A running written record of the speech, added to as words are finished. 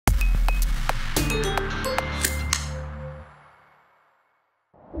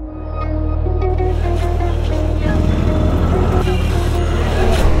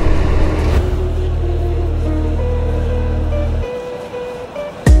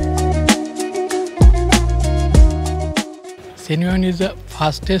Senvion is the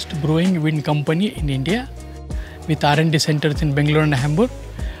fastest growing wind company in India with R&D centers in Bangalore and Hamburg,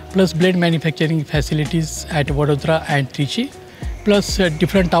 plus blade manufacturing facilities at Vadodara and Trichy, plus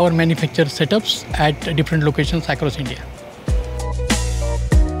different tower manufacture setups at different locations across India.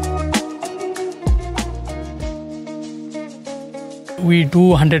 We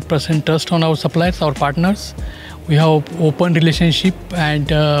do 100% trust on our suppliers, our partners. We have open relationship and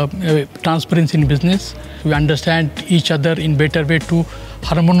transparency in business. We understand each other in better way to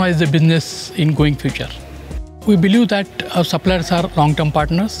harmonize the business in going future. We believe that our suppliers are long-term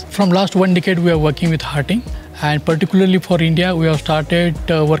partners. From last 1 decade, we are working with HARTING, and particularly for India, we have started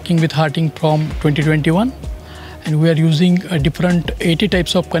working with HARTING from 2021, and we are using different 80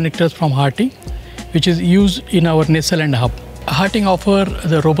 types of connectors from HARTING, which is used in our nacelle and hub. HARTING offers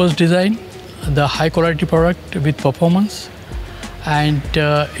the robust design, the high quality product with performance and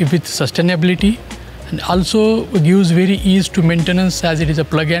with sustainability, and also gives very ease to maintenance as it is a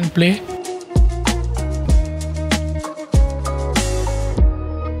plug and play.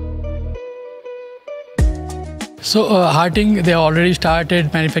 So HARTING, they already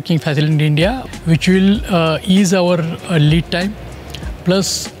started manufacturing facility in India, which will ease our lead time.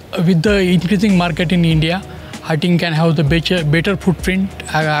 Plus, with the increasing market in India, HARTING can have the better footprint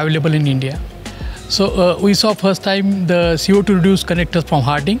available in India. So we saw first time the CO2 reduced connectors from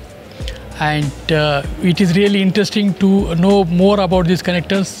HARTING, and it is really interesting to know more about these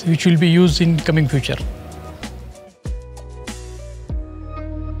connectors which will be used in coming future.